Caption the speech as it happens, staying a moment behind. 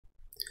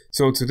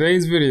So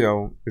today's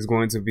video is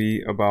going to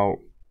be about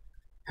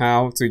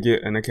how to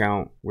get an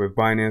account with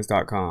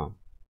binance.com.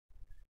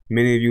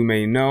 Many of you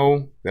may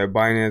know that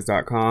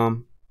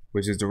binance.com,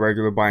 which is the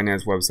regular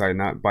Binance website,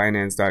 not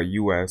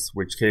binance.us,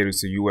 which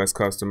caters to US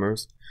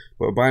customers,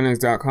 but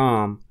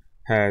binance.com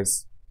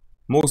has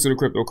most of the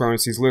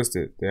cryptocurrencies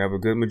listed. They have a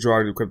good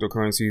majority of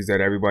cryptocurrencies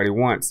that everybody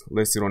wants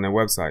listed on their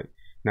website.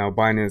 Now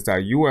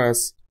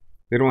binance.us,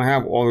 they don't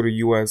have all of the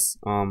US,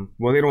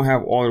 they don't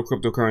have all the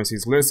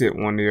cryptocurrencies listed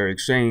on their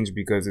exchange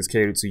because it's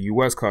catered to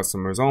US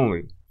customers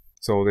only.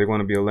 So they're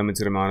going to be a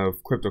limited amount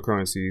of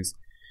cryptocurrencies,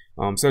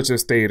 such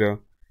as THETA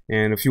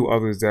and a few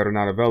others that are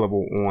not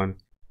available on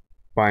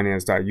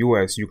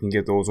binance.us. You can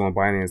get those on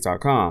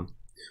binance.com.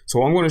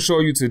 So I'm going to show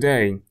you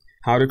today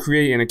how to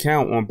create an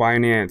account on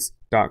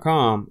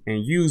binance.com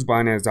and use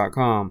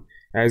binance.com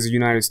as a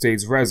United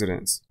States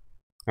resident.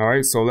 All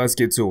right, so let's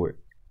get to it.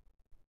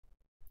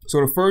 So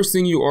the first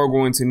thing you are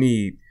going to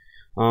need,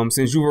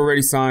 since you've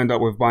already signed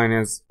up with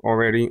Binance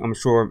already, I'm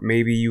sure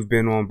maybe you've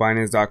been on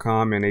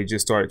binance.com and they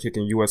just started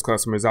kicking US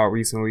customers out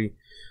recently,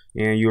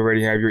 and you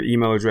already have your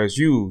email address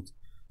used.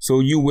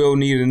 So you will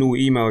need a new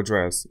email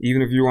address.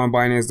 Even if you're on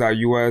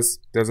binance.us,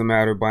 doesn't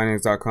matter,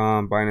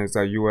 binance.com,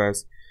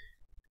 binance.us,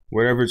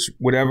 whatever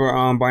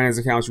Binance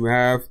account you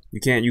have, you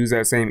can't use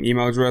that same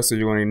email address, so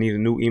you're going to need a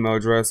new email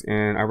address.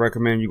 And I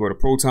recommend you go to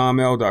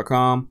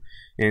protonmail.com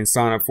and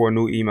sign up for a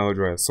new email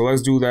address. So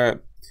let's do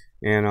that,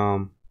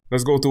 and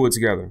let's go through it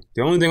together.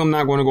 The only thing I'm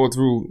not going to go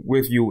through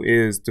with you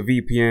is the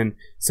VPN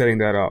setting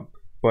that up,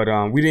 but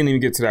we didn't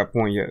even get to that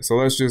point yet. So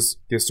let's just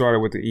get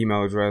started with the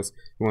email address.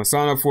 We're going to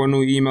sign up for a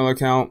new email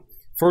account.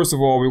 First of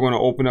all, we're going to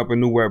open up a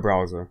new web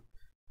browser.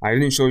 I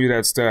didn't show you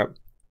that step,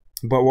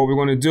 but what we're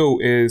going to do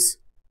is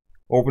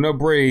open up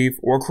Brave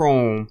or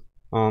Chrome.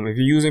 If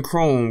you're using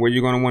Chrome, what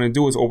you're going to want to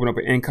do is open up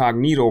an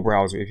incognito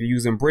browser. If you're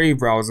using Brave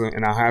browser,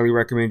 and I highly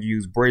recommend you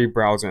use Brave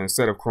browser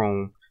instead of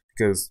Chrome,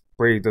 because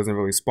Brave doesn't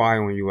really spy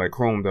on you like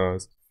Chrome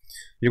does.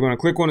 You're going to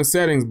click on the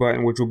settings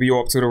button, which will be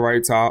up to the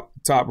right top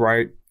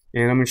right,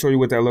 and I'm going to show you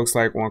what that looks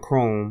like on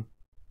Chrome.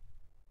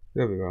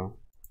 There we go.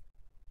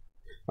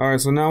 All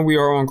right, so now we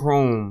are on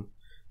Chrome.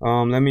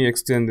 Let me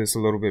extend this a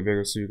little bit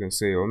bigger so you can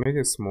see, or make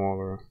it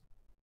smaller,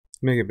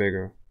 make it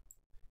bigger.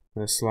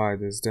 Let's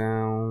slide this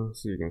down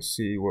so you can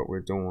see what we're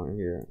doing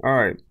here. All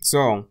right,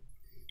 so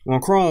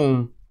on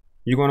Chrome,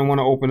 you're going to want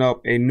to open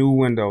up a new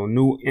window,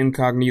 new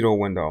incognito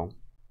window.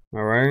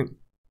 All right.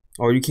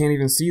 Oh, you can't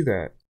even see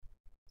that.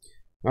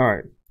 All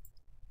right.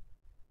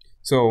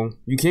 So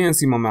you can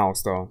see my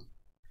mouse though.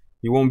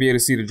 You won't be able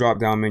to see the drop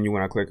down menu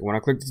when I click it. When I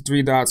click the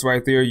three dots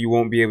right there, you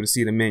won't be able to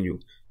see the menu.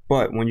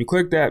 But when you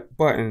click that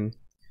button,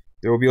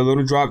 there will be a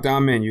little drop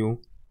down menu.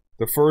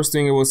 The first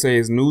thing it will say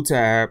is new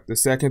tab. The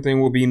second thing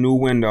will be new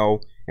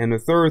window. And the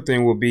third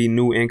thing will be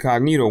new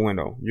incognito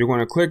window. You're going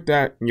to click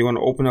that and you're going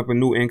to open up a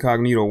new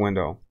incognito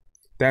window.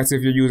 That's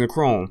if you're using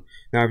Chrome.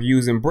 Now, if you're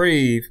using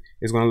Brave,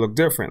 it's going to look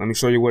different. Let me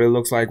show you what it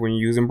looks like when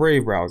you're using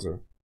Brave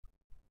browser.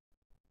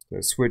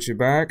 Let's switch it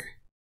back.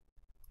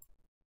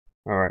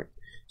 All right.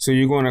 So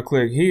you're going to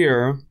click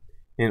here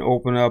and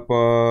open up,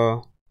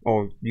 oh,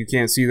 you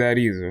can't see that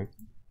either.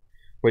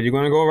 But you're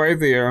going to go right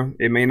there.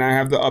 It may not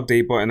have the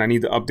update button. I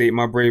need to update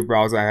my Brave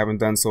browser. I haven't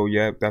done so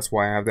yet. That's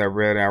why I have that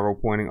red arrow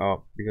pointing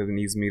up, because it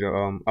needs me to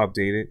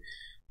update it.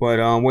 But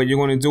what you're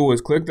going to do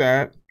is click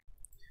that.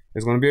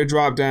 There's going to be a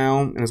drop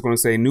down, and it's going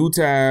to say new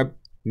tab,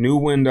 new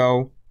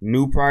window,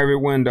 new private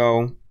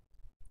window,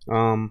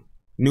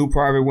 new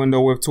private window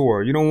with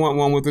Tor. You don't want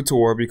one with the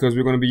Tor because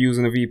we're going to be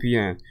using a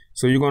VPN.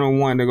 So you're going to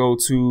want to go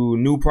to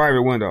new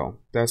private window.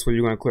 That's what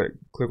you're going to click.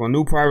 Click on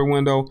new private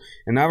window,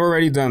 and I've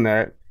already done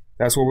that.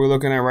 That's what we're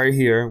looking at right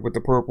here with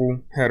the purple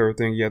header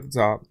thingy at the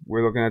top.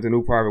 We're looking at the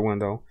new private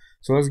window.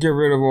 So let's get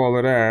rid of all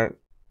of that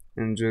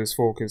and just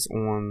focus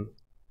on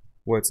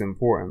what's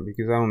important,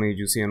 because I don't need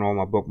you seeing all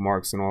my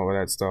bookmarks and all of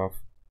that stuff.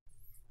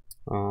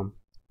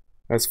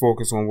 Let's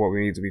focus on what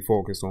we need to be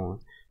focused on.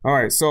 All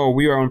right, so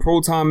we are on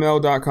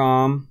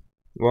protonmail.com.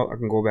 Well, I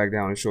can go back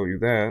down and show you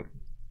that.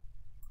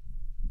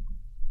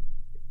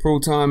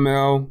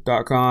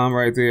 Protonmail.com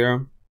right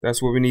there.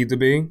 That's where we need to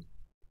be.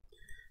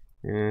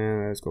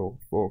 And let's go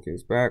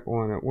focus back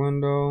on that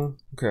window.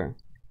 Okay.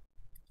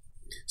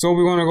 So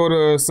we're going to go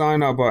to the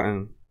sign up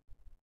button,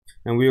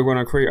 and we are going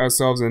to create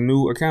ourselves a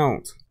new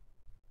account.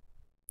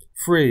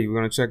 Free. We're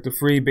going to check the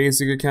free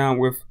basic account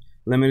with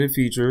limited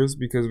features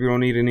because we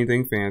don't need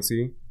anything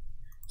fancy.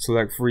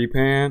 Select free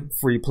plan.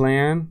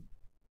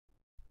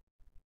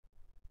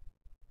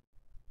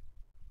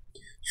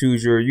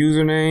 Choose your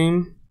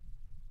username.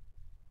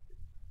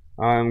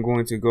 I'm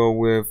going to go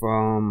with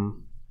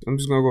I'm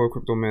just gonna go with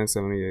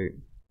CryptoMan78.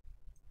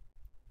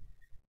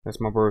 That's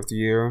my birth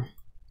year.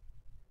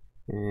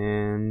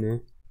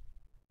 And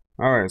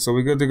alright, so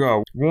we're good to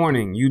go.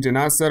 Warning, you did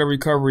not set a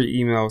recovery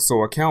email,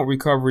 so account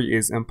recovery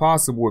is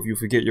impossible if you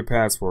forget your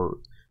password.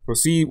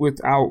 Proceed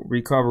without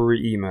recovery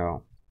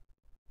email.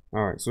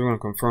 Alright, so we're gonna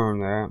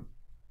confirm that.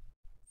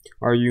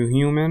 Are you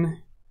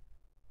human?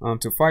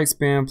 To fight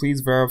spam,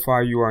 please verify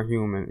you are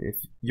human. If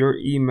your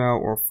email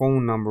or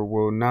phone number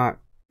will not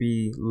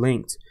be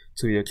linked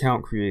to the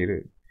account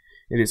created.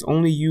 It is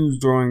only used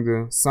during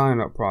the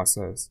sign-up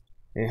process.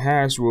 A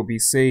hash will be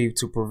saved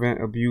to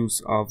prevent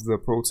abuse of the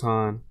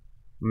Proton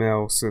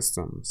mail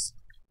systems.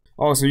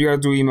 Oh, so you gotta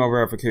do email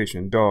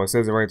verification. Duh, it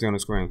says it right there on the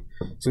screen.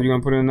 So you're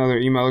gonna put in another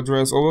email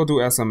address, or we'll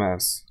do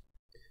SMS.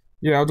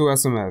 Yeah, I'll do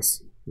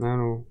SMS.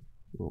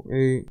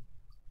 9008.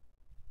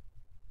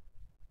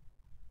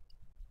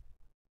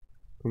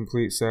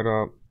 Complete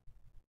setup.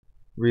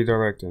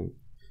 Redirecting.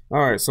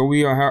 Alright, so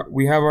we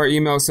have our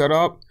email set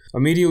up.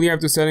 Immediately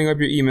after setting up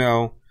your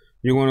email,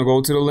 you're going to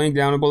go to the link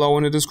down below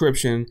in the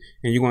description,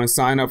 and you're going to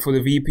sign up for the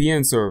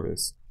VPN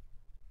service.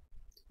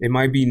 It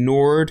might be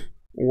Nord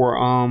or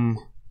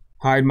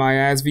Hide My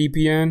Ass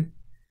VPN.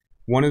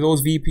 One of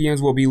those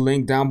VPNs will be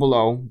linked down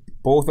below.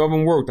 Both of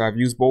them worked. I've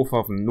used both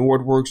of them.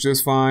 Nord works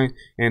just fine,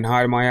 and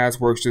Hide My Ass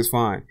works just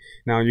fine.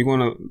 Now you're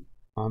going to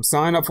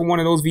sign up for one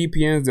of those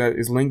VPNs that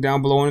is linked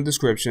down below in the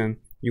description.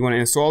 You want to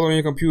install it on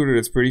your computer.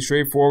 It's pretty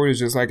straightforward. It's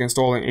just like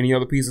installing any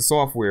other piece of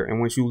software.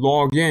 And once you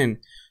log in,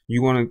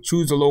 you want to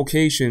choose the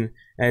location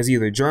as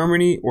either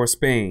Germany or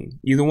Spain.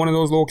 Either one of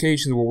those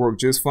locations will work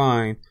just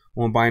fine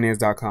on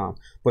binance.com.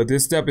 But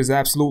this step is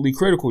absolutely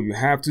critical. You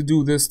have to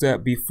do this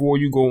step before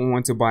you go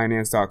on to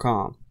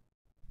binance.com.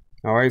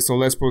 All right, so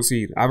let's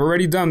proceed. I've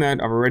already done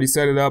that. I've already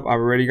set it up. I've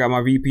already got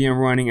my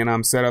VPN running, and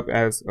I'm set up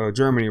as a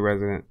Germany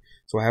resident.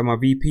 So I have my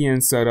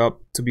VPN set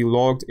up to be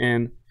logged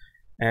in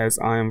as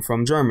I am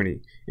from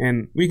Germany.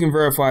 And we can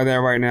verify that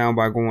right now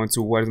by going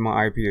to what is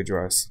my IP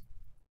address.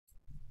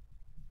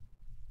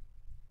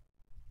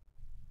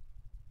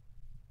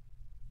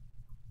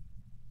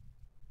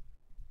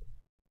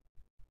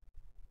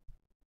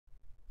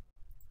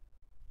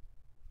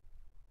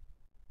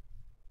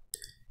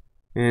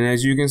 And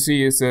as you can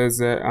see, it says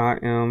that I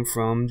am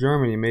from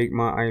Germany. Make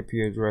my IP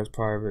address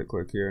private.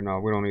 Click here. No,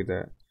 we don't need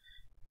that.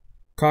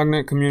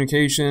 Cognate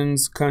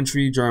Communications,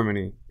 country,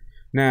 Germany.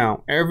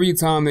 Now, every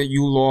time that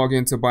you log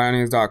into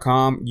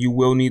binance.com, you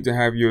will need to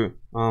have your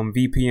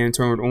VPN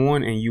turned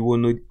on, and you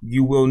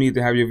will need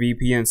to have your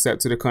VPN set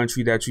to the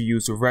country that you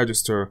use to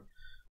register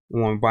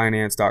on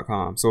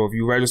binance.com. So if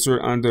you registered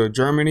under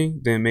Germany,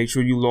 then make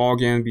sure you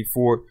log in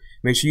before.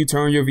 Make sure you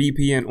turn your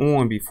VPN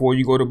on before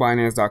you go to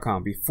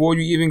binance.com. Before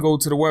you even go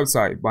to the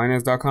website,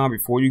 binance.com,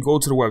 before you go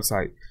to the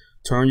website,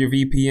 turn your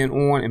VPN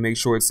on and make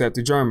sure it's set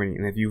to Germany.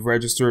 And if you've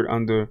registered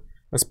under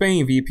a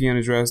Spain VPN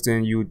address,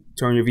 then you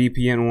turn your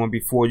VPN on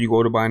before you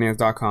go to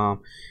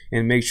binance.com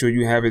and make sure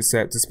you have it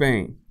set to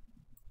Spain.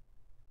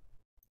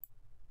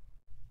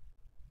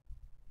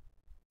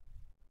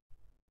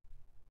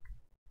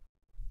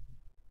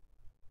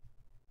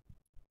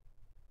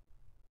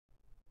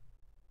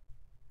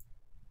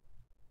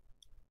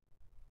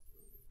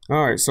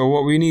 All right, so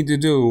what we need to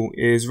do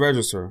is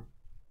register.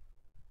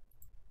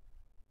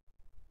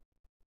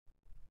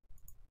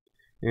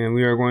 And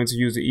we are going to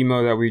use the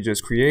email that we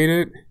just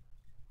created.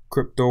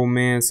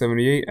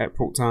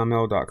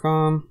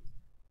 cryptoman78@protonmail.com.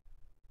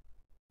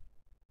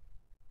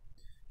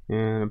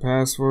 And a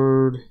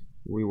password,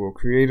 we will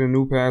create a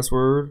new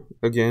password.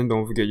 Again,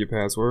 don't forget your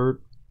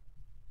password.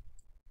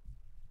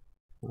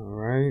 All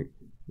right,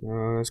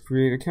 let's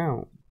create an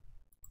account.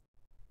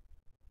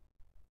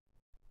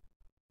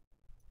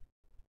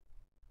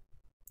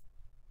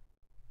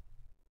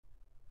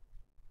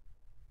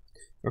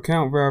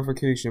 Account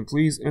verification.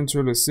 Please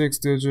enter the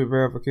 6-digit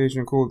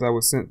verification code that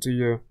was sent to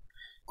your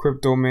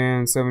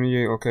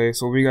cryptoman78. Okay,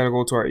 so we got to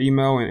go to our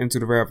email and enter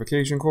the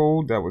verification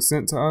code that was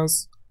sent to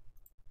us.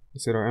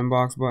 Let's hit our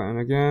inbox button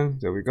again.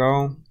 There we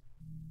go.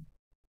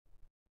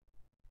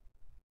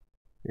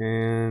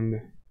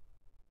 And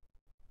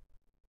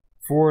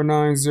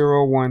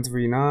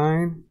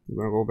 490139. We're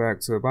going to go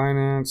back to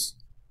Binance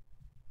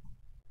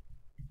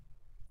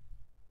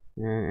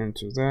and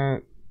enter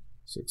that.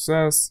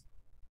 Success.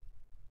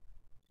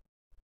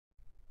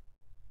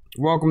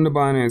 Welcome to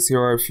Binance.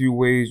 Here are a few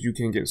ways you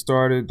can get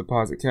started.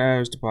 Deposit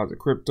cash, deposit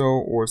crypto,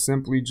 or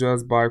simply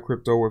just buy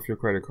crypto with your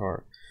credit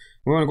card.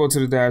 We're going to go to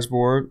the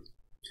dashboard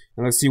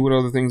and let's see what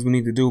other things we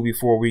need to do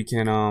before we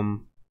can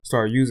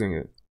start using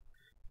it.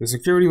 The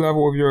security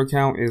level of your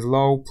account is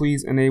low.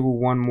 Please enable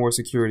one more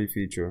security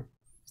feature.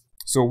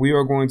 So we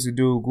are going to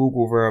do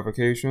Google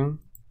verification.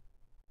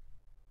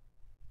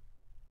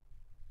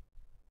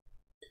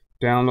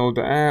 Download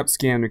the app,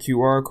 scan the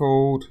QR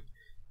code.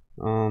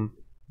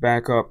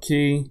 Backup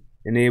key,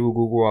 enable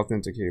Google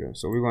Authenticator.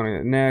 So we're going to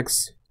hit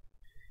next,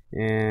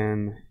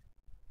 and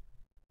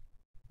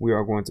we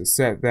are going to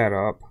set that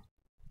up.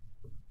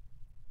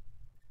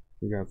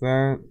 We got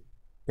that.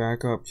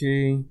 Backup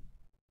key.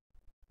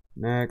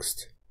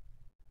 Next.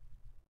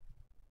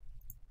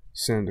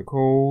 Send the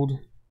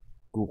code.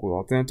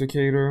 Google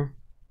Authenticator.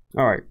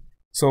 All right.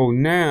 So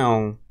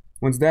now,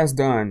 once that's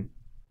done,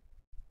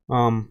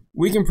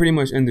 we can pretty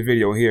much end the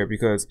video here,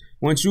 because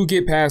once you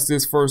get past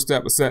this first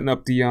step of setting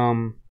up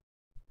the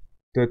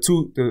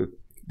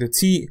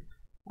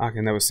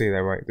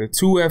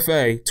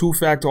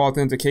two-factor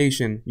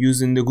authentication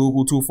using the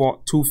Google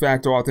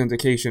two-factor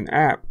authentication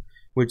app,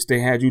 which they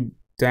had you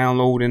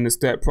download in the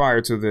step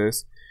prior to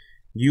this,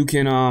 you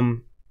can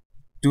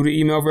do the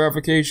email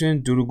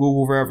verification, do the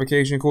Google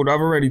verification code. I've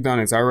already done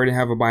it. I already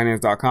have a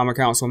Binance.com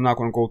account, so I'm not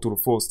going to go through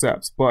the full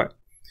steps. But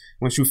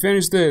once you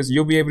finish this,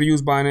 you'll be able to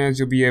use Binance.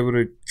 You'll be able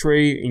to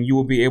trade, and you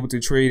will be able to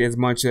trade as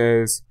much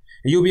as,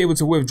 and you'll be able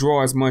to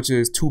withdraw as much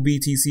as 2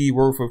 BTC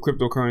worth of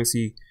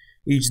cryptocurrency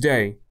each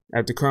day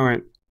at the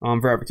current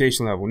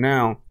verification level.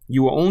 Now,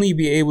 you will only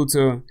be able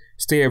to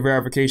stay at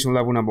verification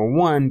level number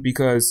 1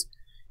 because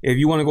if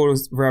you want to go to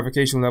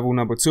verification level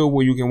number 2,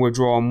 where you can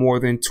withdraw more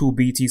than 2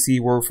 BTC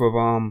worth of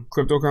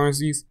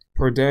cryptocurrencies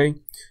per day,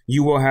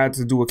 you will have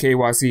to do a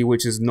KYC,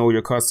 which is know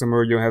your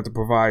customer. You'll have to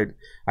provide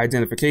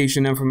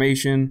identification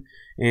information,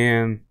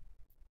 and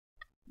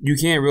you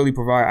can't really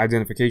provide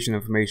identification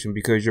information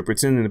because you're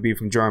pretending to be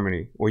from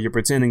Germany or you're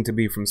pretending to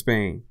be from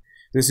Spain.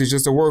 This is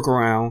just a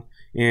workaround,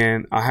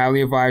 and I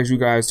highly advise you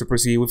guys to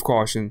proceed with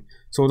caution.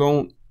 So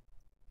don't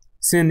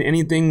send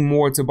anything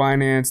more to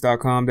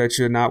Binance.com that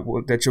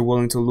you're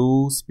willing to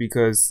lose,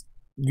 because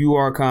you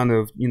are kind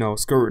of,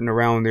 skirting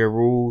around their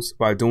rules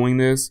by doing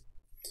this.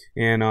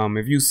 And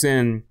if you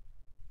send,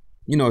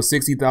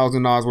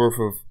 $60,000 worth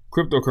of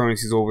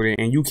cryptocurrencies over there,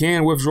 and you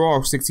can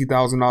withdraw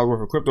 $60,000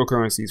 worth of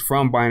cryptocurrencies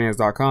from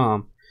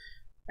Binance.com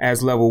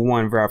as level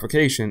 1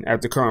 verification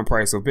at the current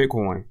price of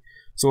Bitcoin.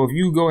 So if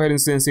you go ahead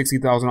and send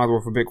 $60,000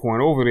 worth of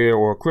Bitcoin over there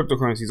or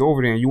cryptocurrencies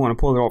over there, and you want to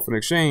pull it off an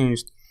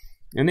exchange,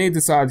 and they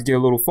decide to get a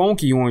little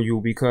funky on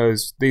you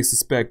because they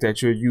suspect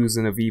that you're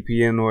using a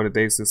VPN, or that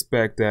they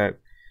suspect that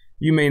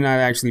you may not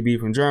actually be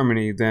from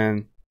Germany,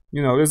 then,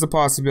 there's a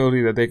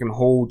possibility that they can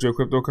hold your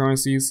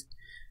cryptocurrencies.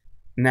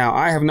 Now,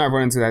 I have not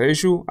run into that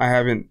issue. I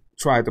haven't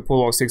tried to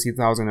pull off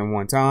 60,000 in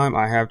one time.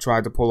 I have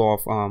tried to pull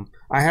off,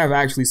 I have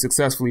actually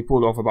successfully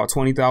pulled off about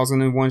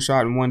 20,000 in one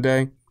shot in one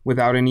day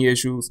without any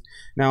issues.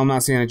 Now, I'm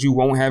not saying that you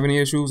won't have any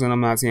issues, and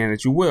I'm not saying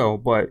that you will,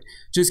 but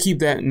just keep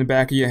that in the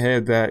back of your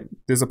head that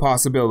there's a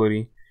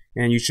possibility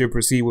and you should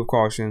proceed with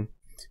caution.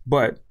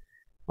 But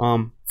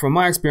from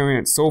my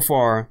experience so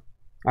far,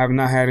 I have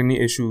not had any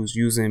issues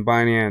using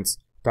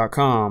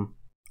Binance.com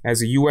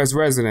as a US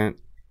resident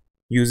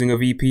using a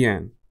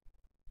VPN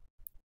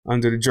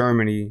under the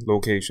Germany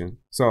location.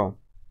 So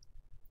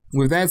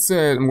with that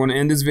said, I'm going to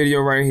end this video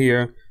right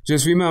here.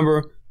 Just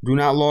remember, do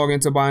not log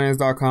into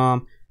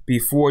Binance.com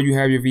before you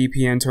have your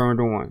VPN turned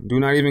on. Do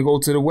not even go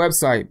to the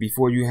website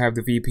before you have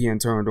the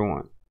VPN turned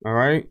on. All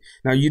right.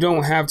 Now, you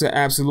don't have to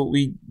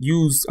absolutely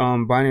use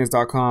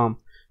Binance.com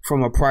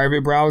from a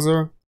private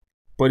browser,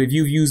 but if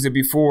you've used it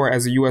before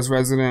as a US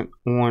resident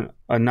on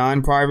a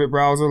non-private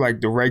browser,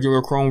 like the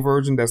regular Chrome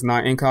version that's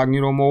not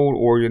incognito mode,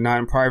 or you're not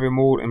in private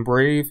mode in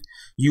Brave,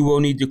 you will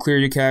need to clear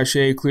your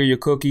cache, clear your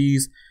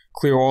cookies,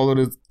 clear all of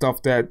the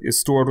stuff that is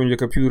stored on your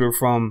computer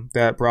from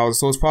that browser.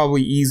 So it's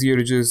probably easier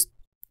to just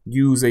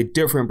use a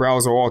different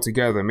browser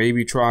altogether.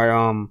 Maybe try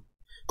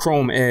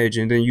Chrome Edge,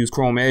 and then use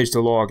Chrome Edge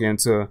to log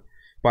into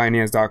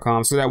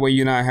Binance.com, so that way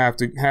you're not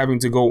having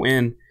to go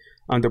in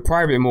under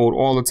private mode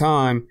all the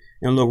time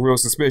and look real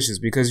suspicious,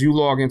 because you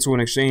log into an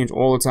exchange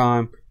all the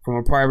time from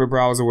a private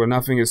browser where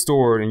nothing is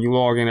stored, and you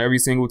log in every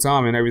single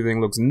time and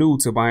everything looks new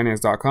to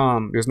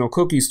Binance.com. There's no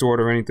cookies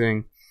stored or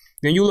anything.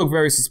 Then you look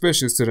very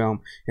suspicious to them,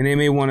 and they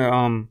may want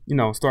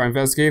to start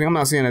investigating. I'm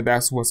not saying that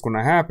that's what's going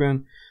to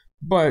happen,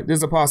 but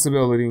there's a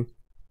possibility.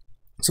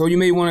 So you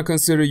may want to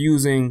consider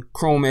using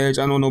Chrome Edge.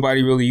 I know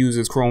nobody really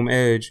uses Chrome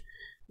Edge,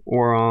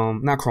 or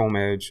not Chrome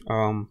Edge,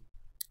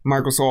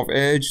 Microsoft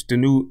Edge, the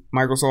new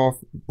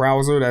Microsoft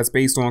browser that's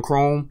based on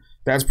Chrome.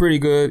 That's pretty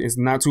good. It's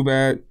not too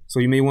bad. So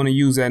you may want to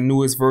use that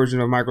newest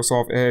version of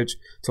Microsoft Edge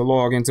to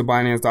log into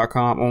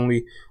Binance.com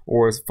only,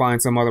 or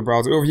find some other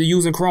browser. Or if you're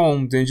using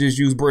Chrome, then just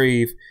use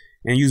Brave,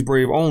 and use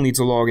Brave only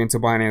to log into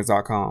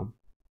Binance.com.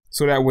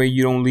 So that way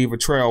you don't leave a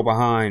trail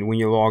behind when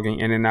you're logging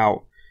in and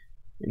out,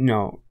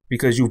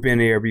 because you've been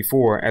there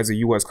before as a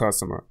US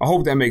customer. I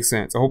hope that makes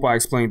sense. I hope I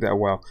explained that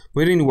well.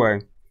 But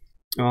anyway,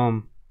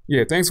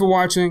 yeah, thanks for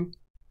watching.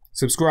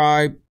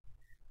 Subscribe.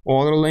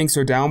 All of the links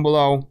are down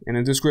below in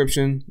the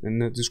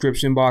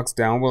description box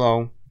down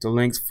below. The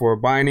links for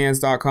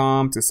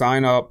Binance.com to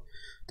sign up.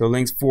 The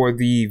links for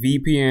the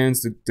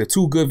VPNs, the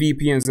 2 good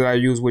VPNs that I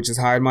use, which is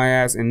Hide My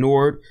Ass and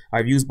Nord.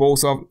 I've used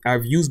both of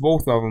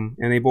them,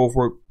 and they both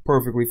work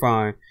perfectly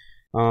fine.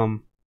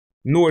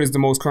 Nord is the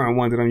most current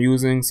one that I'm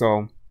using,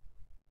 so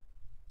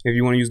if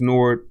you want to use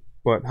Nord,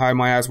 but Hide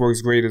My Ass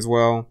works great as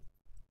well.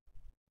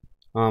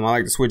 I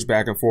like to switch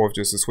back and forth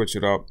just to switch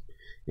it up.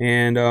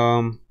 And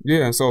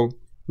yeah, so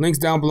links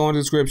down below in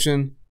the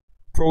description.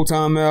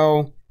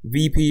 ProtonMail,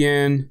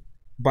 VPN,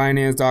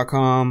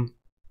 Binance.com,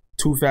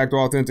 2-factor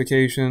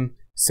authentication.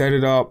 Set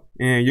it up,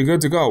 and you're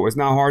good to go. It's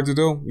not hard to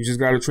do. You just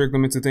got to trick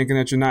them into thinking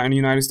that you're not in the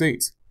United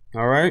States.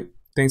 All right.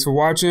 Thanks for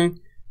watching.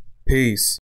 Peace.